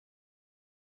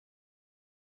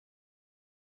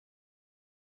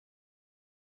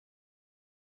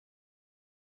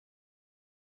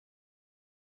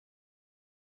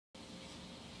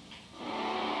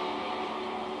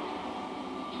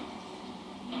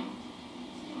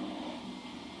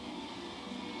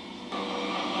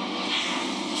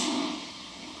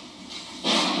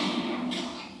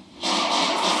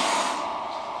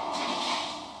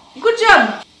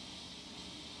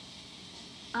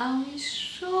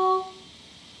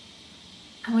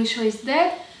Wisho is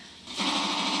dead.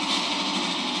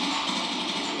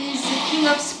 Is the King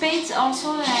of Spades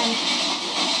also like...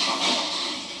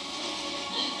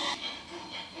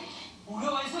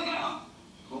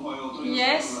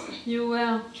 Yes, you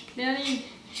were, clearly.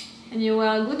 And you were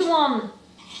a good one.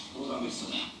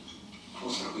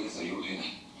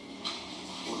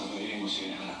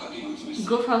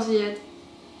 Go for the head.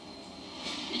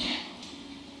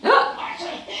 Ah!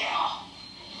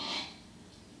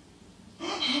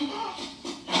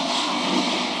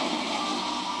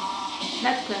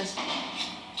 That close.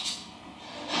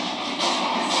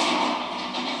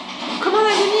 Come on,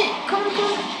 Agony! Come on, come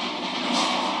on!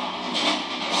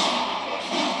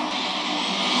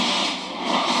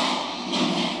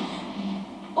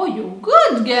 Oh, you're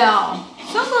good, girl!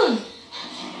 So good!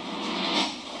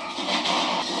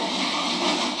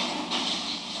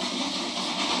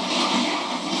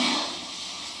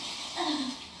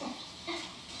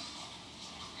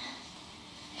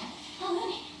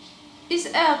 It's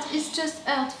hurt, it's just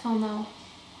hurt for now.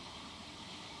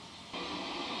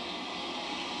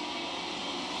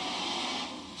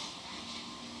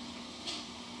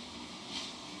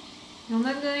 You're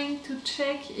not going to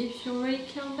check if you really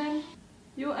killed them?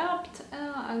 You helped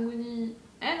her, Agony,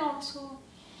 and also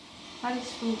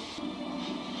Alice.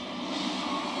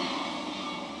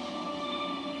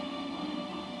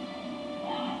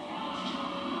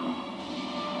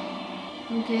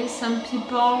 Okay, some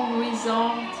people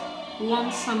resort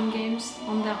won some games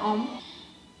on their own.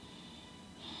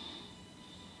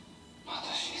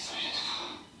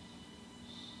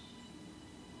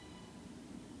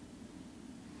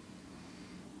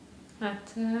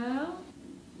 Atter.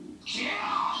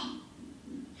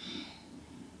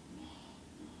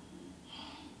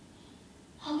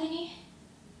 How many?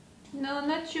 No,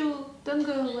 not you. Don't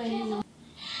go away. No.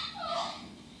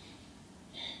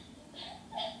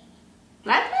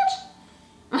 That much?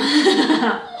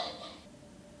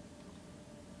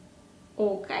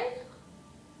 Okay.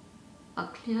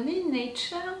 Clearly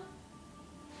nature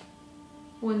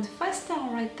went faster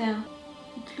right there.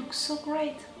 It looks so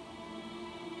great.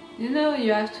 You know,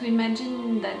 you have to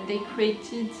imagine that they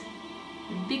created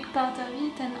a big part of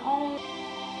it and all.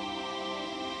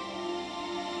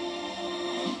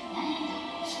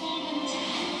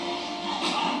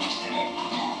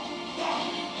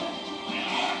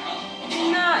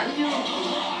 No, you...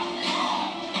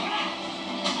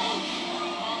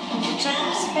 The Jack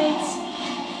of Spades.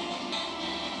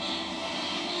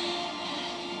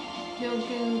 You're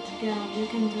good, girl. You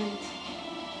can do it.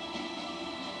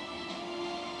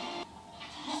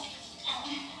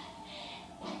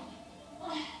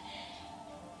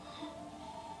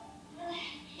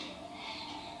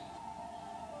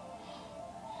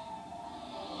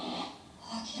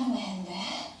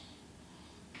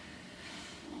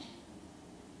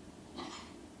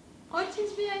 What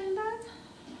is behind that?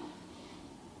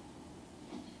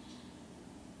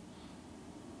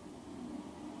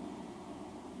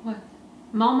 What?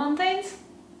 More mountains?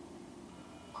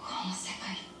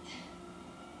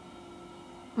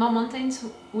 More mountains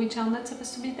which are not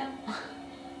supposed to be there?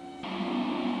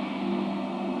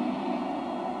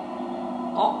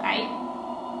 Okay.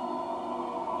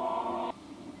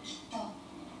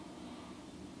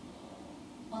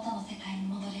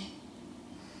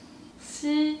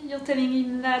 See, you're telling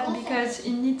him that because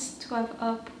he needs to have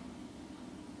hope.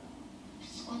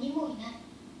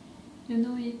 You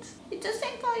know it. It's the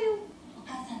same for you.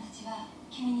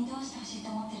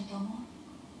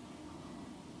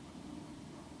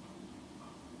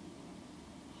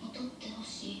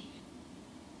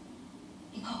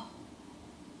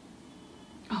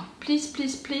 Oh, please,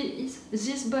 please, please.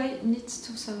 This boy needs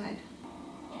to survive.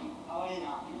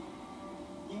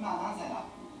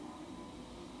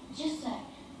 10歳。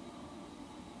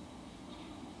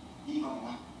いい子だな。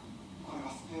これは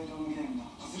スペードのゲームだ。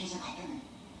外れじゃ勝てね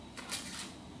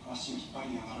え。足を引っ張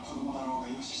りながら子供だろうが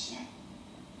容赦しない。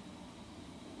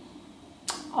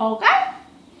Okay.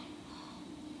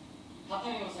 勝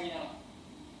てるよ、ウサギなら。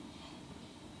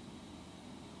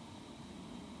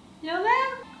You're there?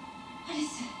 アリ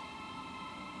ス。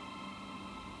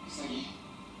ウサギ。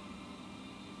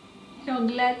You're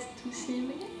glad to see him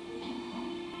again?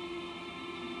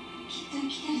 きっと生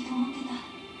きてると思ってた。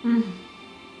うん。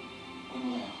俺も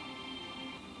だよ。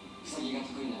ウサギが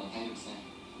得意なのは体力戦。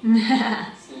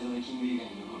スペードでキング以外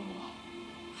に残るのは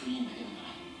クイーンだけだか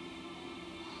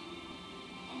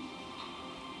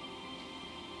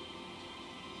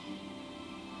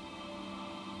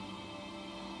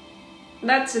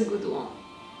ら。That's a good one.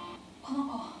 この子、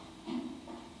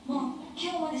もう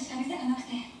今日までしか店がなくて、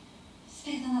ス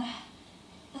ペードなら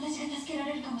私が助けら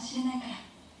れるかもしれないか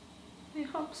ら。I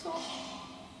hope so.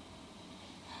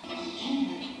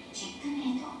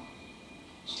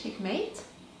 Checkmate?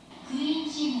 クイー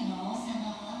ンチームの王様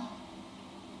は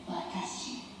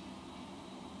私。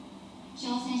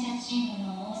挑戦者チーム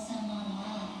の王様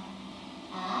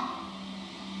は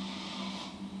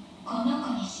この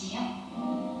子にしよう。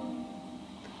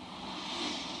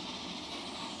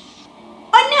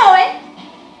 Oh no!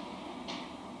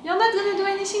 You're not gonna do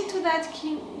anything to that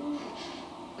king.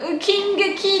 King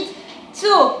kid.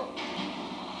 So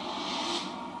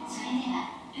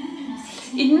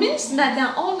it means that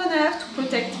they're all gonna have to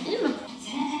protect him.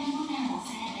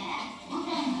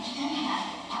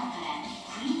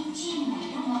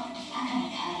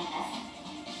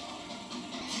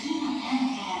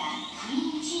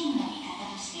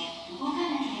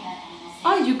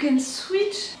 Oh, you can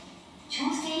switch.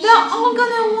 They're all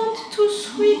gonna want to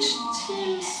switch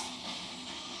teams.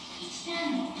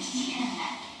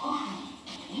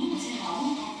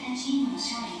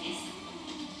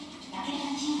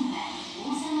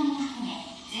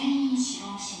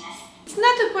 It's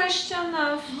not a question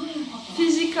of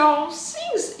physical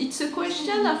things, it's a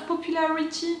question of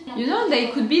popularity. You know,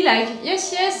 they could be like,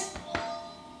 yes, yes,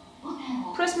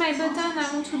 press my button, I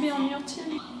want to be on your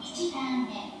team.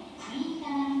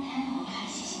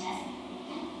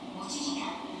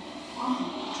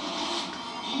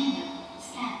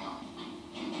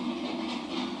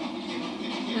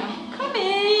 They're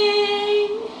coming!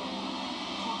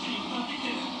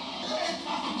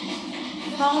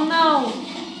 For now,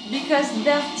 because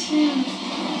their team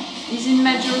is in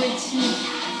majority,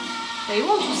 they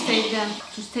want to stay there,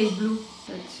 to stay blue.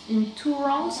 But in 2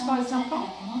 rounds, for example,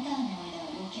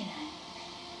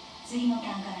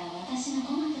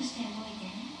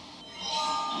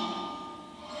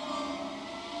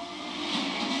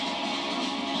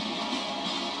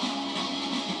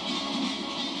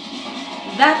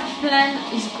 that plan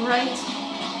is great.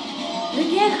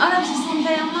 Again, all of these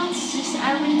environments, these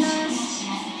arenas,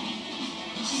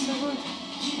 so good.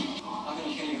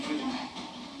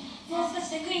 もう少し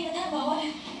でクイーンのターンが終わる。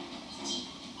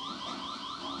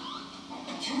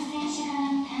挑戦者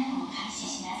側のターンを開始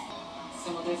します。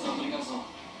捕まったやつは取り返そう。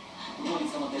向こうに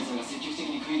捕まったやつらが積極的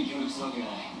にクイーンに協力するわけが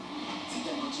ない。絶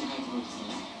対にこっちに帰ってこいとするん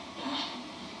で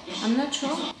す。 I'm not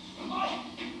sure.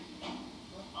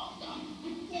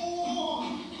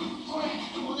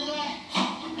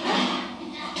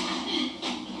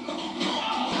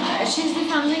 She's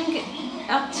defending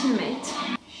her teammate.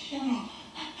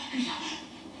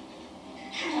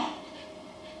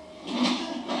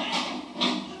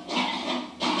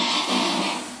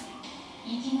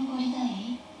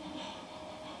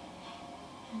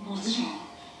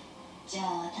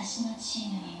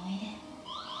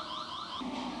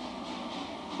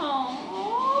 Oh,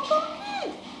 poor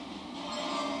kid.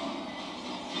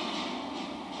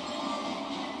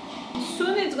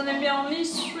 Soon it's gonna be only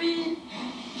 3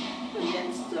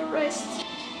 against the rest.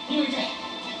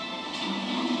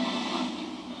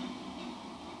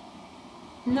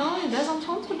 No, he doesn't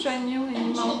want to join you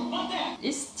anymore.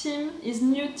 His team, his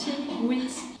new team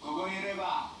wins. ここにいれ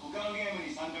ば他のゲーム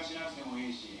に参加しなくてもい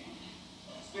いし、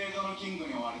スペードのキング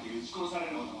に追われて撃ち殺され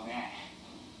ることもね。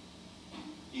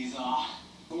いいぞ。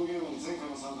このゲームに前回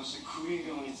も参加してクイーン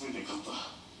側について勝った。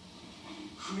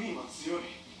クイーンは強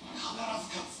い。必ず勝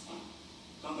つ。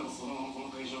なんでもそのままこ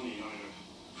の会場にいられる。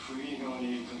クイーン側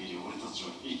にいる限り俺たち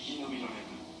は生き延びられる。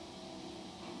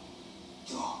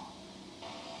どう？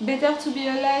 Better to be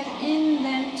alive in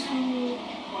than to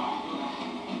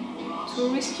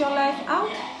risk your life out.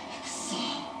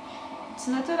 It's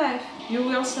not a life. You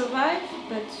will survive,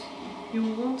 but you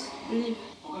won't live.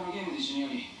 他のゲームで死ぬよ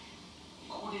り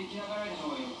ここで生きながらえた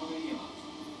方がよっぽどいいよ。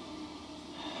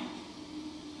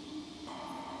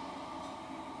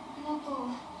あの子か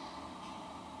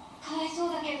わいそ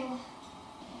うだけど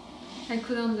I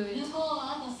couldn't do 向 it. こう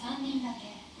はあと3人だ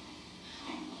け。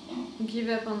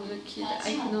 Give up on the kid.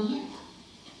 I couldn't do it.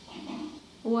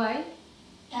 Why?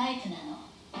 タイプなの。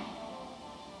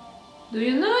 Do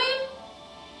you know him?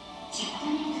 チェック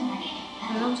メイトまで I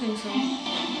don't think so.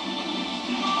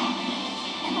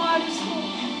 Oh, I'm so...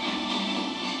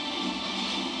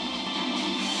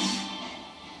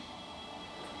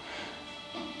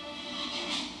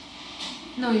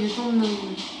 No, you don't know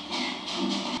him.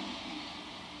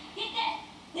 行っ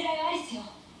て狙いはアリスよ。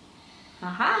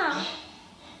 Aha!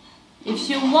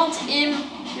 If you want him,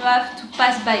 you have to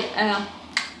pass by her.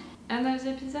 End of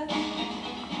the episode?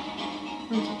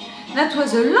 Okay. That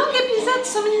was a long episode,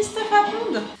 so many stuff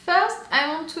happened. First,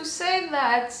 I want to say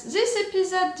that this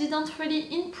episode didn't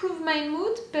really improve my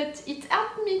mood, but it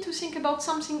helped me to think about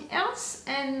something else,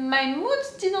 and my mood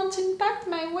didn't impact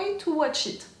my way to watch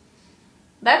it.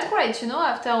 That's great, you know,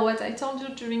 after what I told you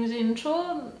during the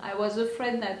intro, I was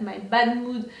afraid that my bad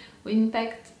mood would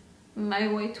impact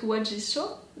my way to watch this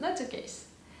show. Not the case.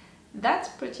 That's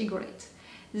pretty great.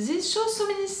 This show, so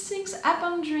many things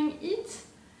happen during it.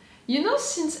 You know,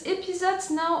 since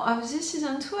episodes now of this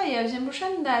season 2, I have the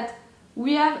impression that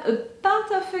we have a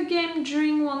part of a game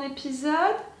during one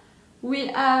episode, we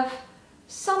have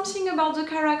something about the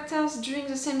characters during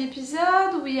the same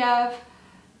episode, we have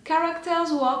characters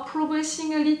who are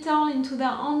progressing a little into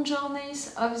their own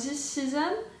journeys of this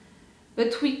season,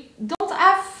 but we don't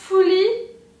have fully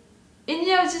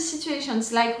any of these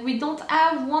situations. Like, we don't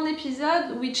have one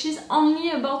episode which is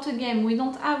only about a game, we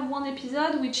don't have one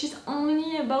episode which is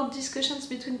only about discussions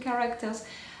between characters.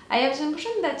 I have the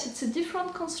impression that it's a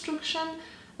different construction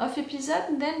of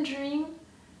episode than during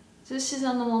the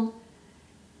season 1.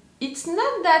 It's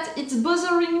not that it's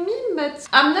bothering me, but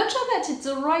I'm not sure that it's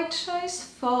the right choice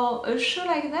for a show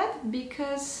like that,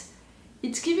 because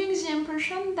it's giving the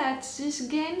impression that these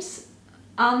games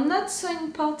are not so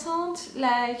important.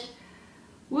 Like,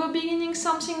 we're beginning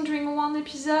something during one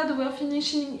episode, we're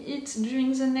finishing it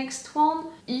during the next one.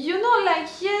 You know, like,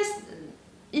 yes,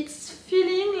 it's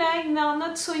feeling like they're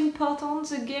not so important,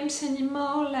 the games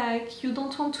anymore, like you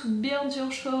don't want to build your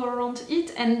show around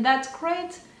it, and that's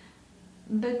great.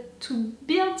 But to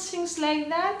build things like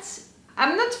that,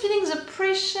 I'm not feeling the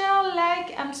pressure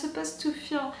like I'm supposed to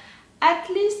feel. At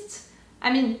least,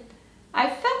 I mean, I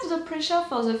felt the pressure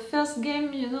for the first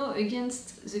game, you know,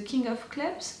 against the King of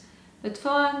Clubs, but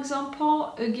for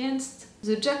example, against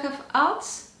the Jack of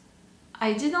Hearts,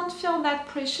 I didn't feel that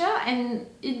pressure, and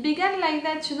it began like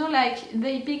that, you know, like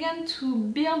they began to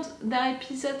build their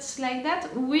episodes like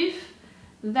that with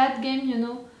that game, you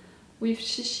know, with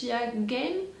Shishia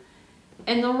game.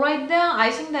 And right there,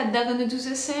 I think that they're gonna do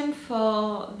the same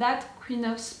for that Queen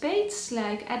of Spades,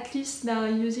 like at least they're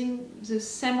using the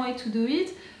same way to do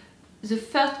it. The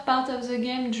first part of the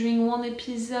game during one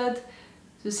episode,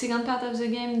 the second part of the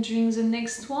game during the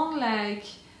next one, like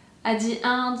at the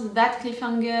end, that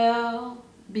cliffhanger,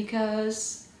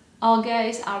 because our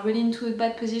guys are really into a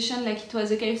bad position, like it was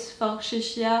the case for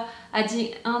Shishia. At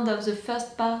the end of the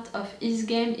first part of his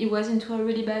game, he was into a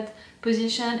really bad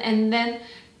position, and then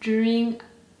during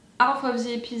half of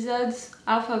the episodes,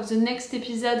 half of the next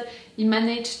episode, he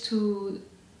managed to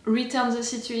return the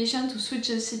situation, to switch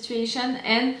the situation,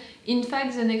 and in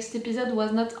fact the next episode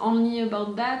was not only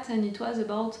about that, and it was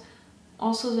about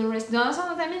also the rest. Do you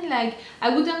understand what I mean? Like, I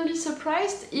wouldn't be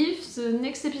surprised if the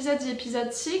next episode, the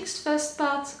episode 6, first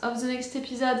part of the next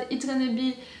episode, it's gonna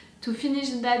be to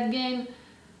finish that game,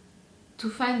 to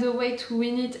find a way to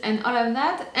win it and all of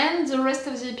that, and the rest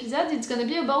of the episode it's gonna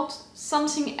be about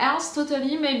something else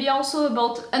totally, maybe also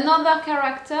about another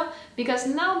character, because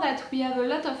now that we have a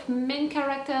lot of main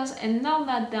characters and now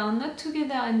that they are not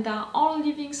together and they are all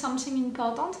living something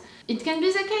important, it can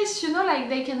be the case, you know, like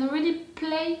they can really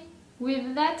play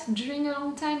with that during a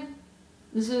long time,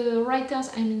 the writers,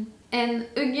 I mean. And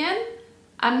again,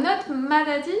 I'm not mad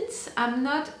at it, I'm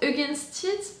not against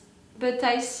it, but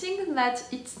I think that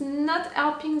it's not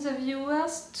helping the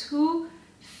viewers to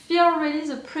feel really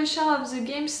the pressure of the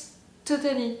games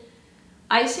totally.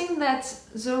 I think that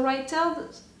the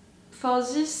writers for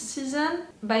this season,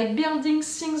 by building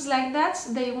things like that,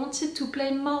 they wanted to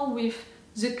play more with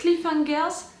the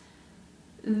cliffhangers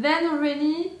than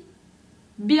really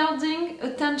building a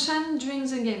tension during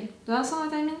the game. Do you understand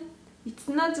what I mean? It's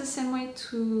not the same way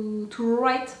to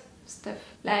write stuff.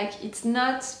 Like, it's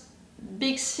not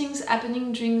big things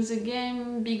happening during the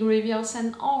game, big reveals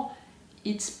and all.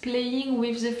 It's playing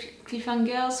with the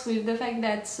cliffhangers, with the fact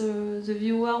that the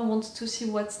viewer wants to see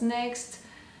what's next.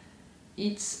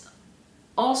 It's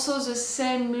also the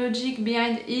same logic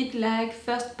behind it, like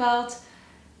first part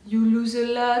you lose a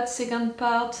lot, second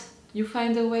part you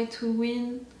find a way to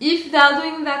win. If they are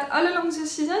doing that all along the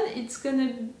season, it's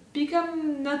gonna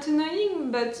become not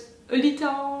annoying, but a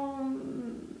little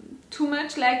too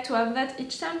much, like to have that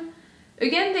each time.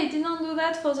 Again, they didn't do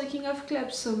that for the King of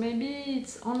Clubs, so maybe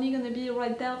it's only gonna be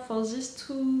right there for these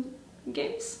two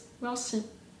games. We'll see.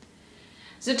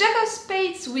 The Jack of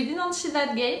Spades, we didn't see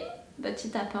that game, but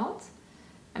it happened.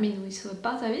 I mean, we saw a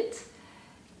part of it.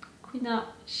 Quina,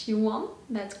 she won,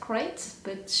 that's great,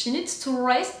 but she needs to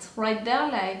rest right there,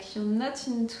 like, you're not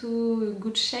into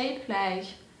good shape, like,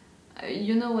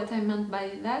 you know what I meant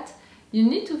by that. You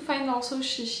need to find also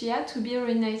Shishia to be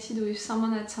reunited with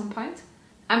someone at some point.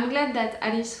 I'm glad that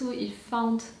Alisu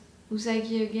found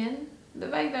Usagi again. The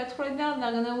fact that right now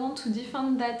they're gonna want to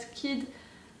defend that kid,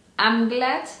 I'm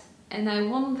glad, and I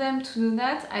want them to do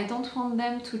that. I don't want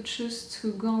them to choose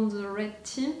to go on the red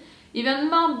team. even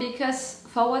more, because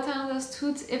for what I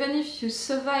understood, even if you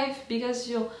survive because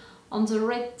you're on the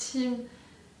red team,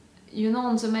 you know,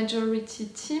 on the majority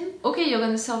team, okay, you're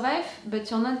gonna survive, but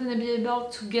you're not gonna be able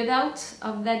to get out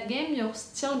of that game. You're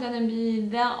still gonna be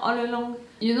there all along.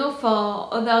 You know,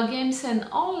 for other games and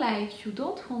all, like, you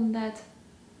don't want that.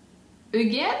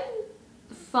 Again,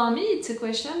 for me, it's a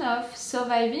question of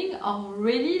surviving or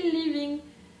really living.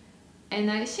 And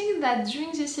I think that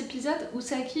during this episode,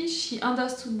 Usagi, she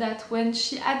understood that when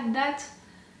she had that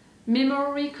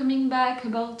memory coming back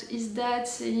about his dad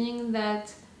saying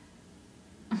that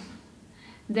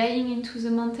dying into the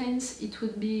mountains, it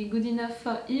would be good enough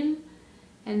for him,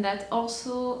 and that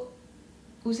also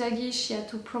Usagi, she had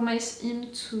to promise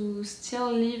him to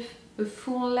still live a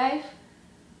full life.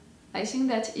 I think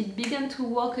that it began to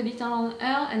work a little on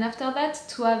her, and after that,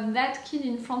 to have that kid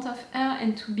in front of her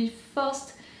and to be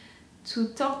forced to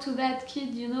talk to that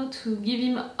kid, you know, to give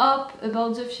him hope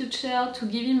about the future, to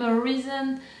give him a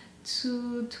reason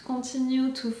to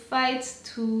continue to fight,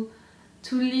 to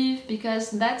live,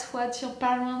 because that's what your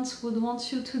parents would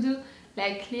want you to do.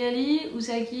 Like, clearly,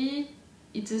 Usagi,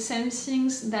 it's the same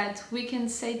things that we can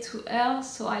say to her,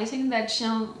 so I think that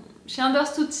she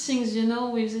understood things, you know,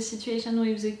 with the situation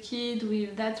with the kid,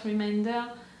 with that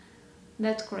reminder.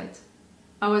 That's great.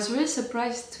 I was really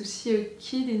surprised to see a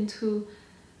kid into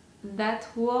that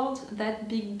world, that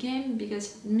big game,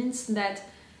 because it means that,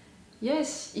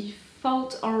 yes, he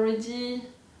fought already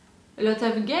a lot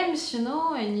of games, you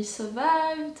know, and he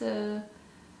survived, and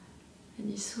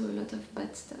he saw a lot of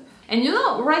bad stuff. And you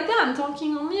know, right there I'm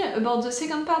talking only about the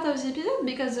second part of the episode,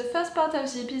 because the first part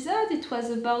of the episode, it was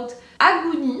about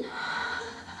Aguni.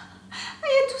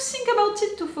 I had to think about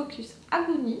it to focus.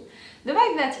 Aguni. The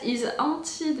fact that he's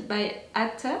haunted by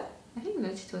Atta, I think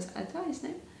that it was Atta, his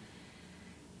name,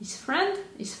 his friend,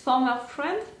 his former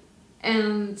friend,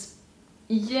 and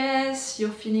yes,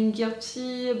 you're feeling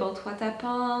guilty about what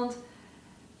happened,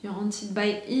 you're haunted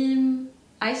by him.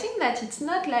 I think that it's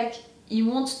not like he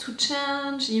wants to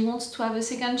change, he wants to have a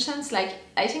second chance, like,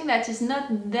 I think that he's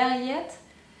not there yet,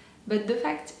 but the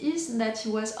fact is that he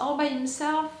was all by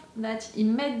himself, that he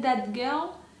met that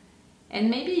girl,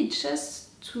 and maybe it's just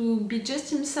to be just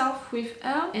himself with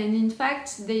her, and in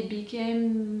fact they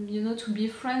became, you know, to be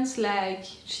friends. Like,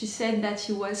 she said that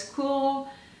he was cool,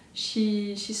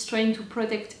 she's trying to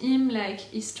protect him, like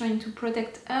he's trying to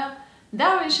protect her.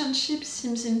 Their relationship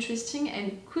seems interesting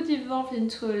and could evolve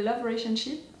into a love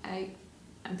relationship.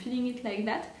 I'm feeling it like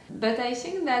that. But I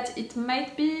think that it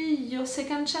might be your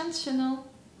second chance, you know,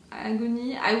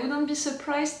 Aguni. I wouldn't be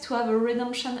surprised to have a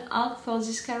redemption arc for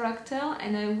this character,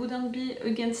 and I wouldn't be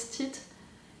against it.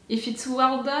 If it's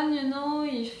well done, you know,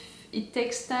 if it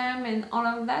takes time and all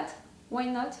of that, why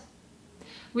not?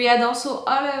 We had also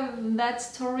all of that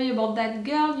story about that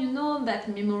girl, you know,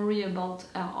 that memory about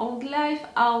her old life,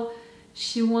 how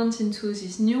she went into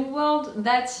this new world,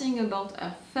 that thing about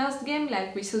her first game,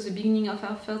 like we saw the beginning of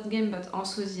her first game, but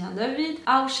also the end of it,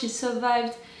 how she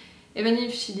survived even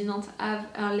if she didn't have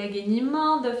her leg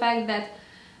anymore, the fact that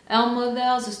her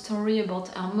mother, the story about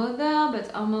her mother,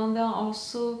 but her mother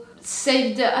also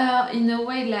saved her in a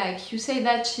way, like, you say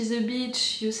that she's a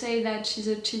bitch, you say that she's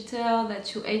a cheater,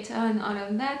 that you hate her and all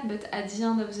of that, but at the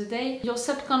end of the day, your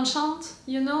subconscious,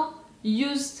 you know,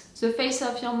 used the face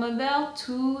of your mother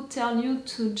to tell you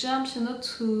to jump, you know,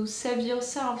 to save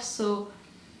yourself, so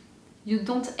you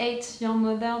don't hate your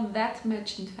mother that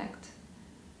much, in fact.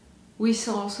 We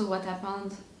saw also what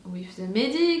happened with the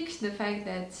medic, the fact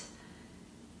that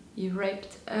he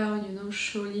raped her, you know,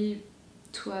 surely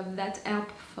to have that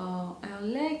help for her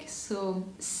leg. So,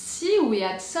 see, we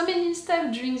had so many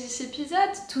stuff during this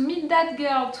episode. To meet that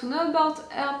girl, to know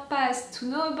about her past, to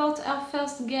know about her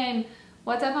first game,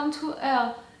 what happened to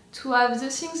her, to have the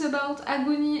things about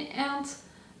Aguni and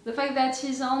the fact that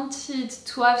he's haunted,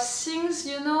 to have things,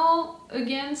 you know,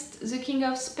 against the King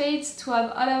of Spades, to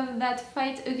have all of that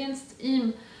fight against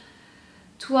him,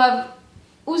 to have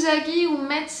Usagi who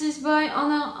met this boy on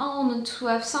her own, to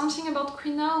have something about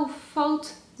Quina who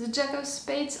fought the Jack of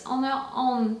Spades on her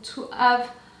own, to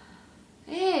have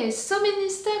so many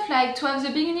stuff, like to have the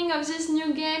beginning of this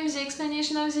new game, the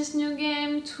explanation of this new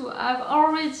game, to have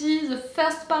already the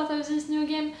first part of this new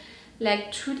game.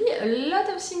 Like, truly a lot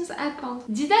of things happened.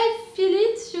 Did I feel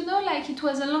it, you know, like it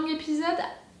was a long episode?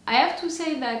 I have to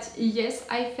say that yes,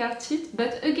 I felt it,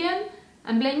 but again,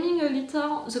 I'm blaming a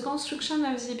little the construction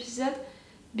of the episode,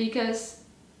 because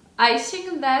I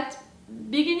think that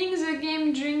beginning the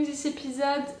game during this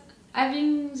episode,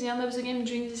 having the end of the game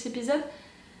during this episode,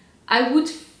 I would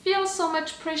feel so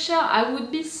much pressure, I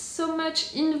would be so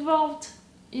much involved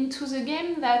into the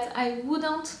game that I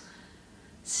wouldn't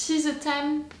see the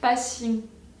time passing.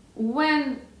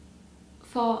 When,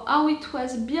 for how it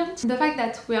was built, the fact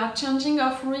that we are changing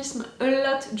of rhythm a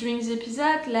lot during the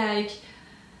episode, like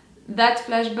that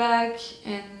flashback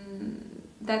and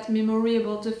that memory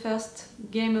about the first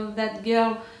game of that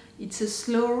girl, it's a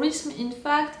slow rhythm in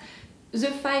fact. The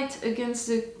fight against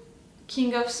the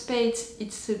King of Spades,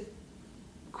 it's a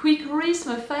quick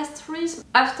rhythm, a fast rhythm.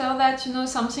 After that, you know,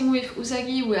 something with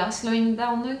Usagi, we are slowing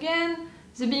down again.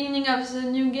 The beginning of the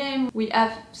new game, we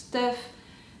have stuff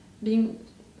being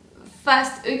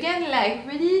fast again, like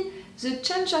really the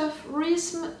change of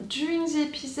rhythm during the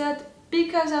episode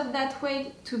because of that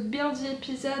way to build the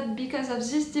episode, because of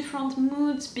these different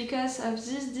moods, because of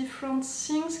these different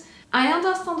things. I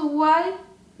understand why,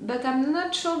 but I'm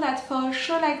not sure that for a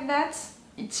show like that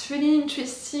it's really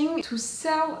interesting to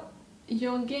sell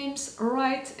your games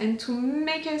right and to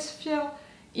make us feel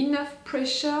enough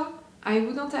pressure. I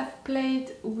wouldn't have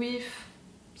played with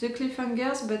the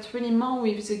cliffhangers, but really more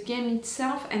with the game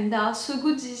itself, and they are so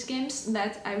good, these games,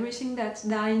 that I really think that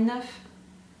they are enough.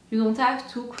 You don't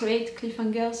have to create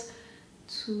cliffhangers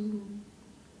to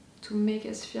make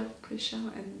us feel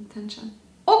pressure and tension.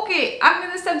 Okay, I'm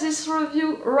gonna stop this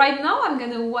review right now. I'm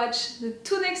gonna watch the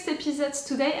 2 next episodes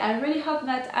today. I really hope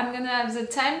that I'm gonna have the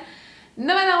time.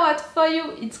 No matter what, for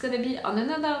you, it's gonna be on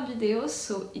another video,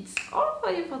 so it's all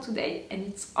for you for today, and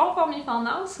it's all for me for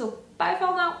now, so bye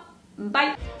for now.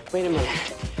 Bye. Wait a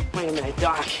minute,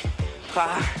 Doc.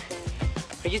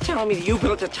 Are you telling me that you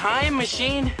built a time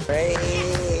machine?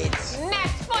 Great.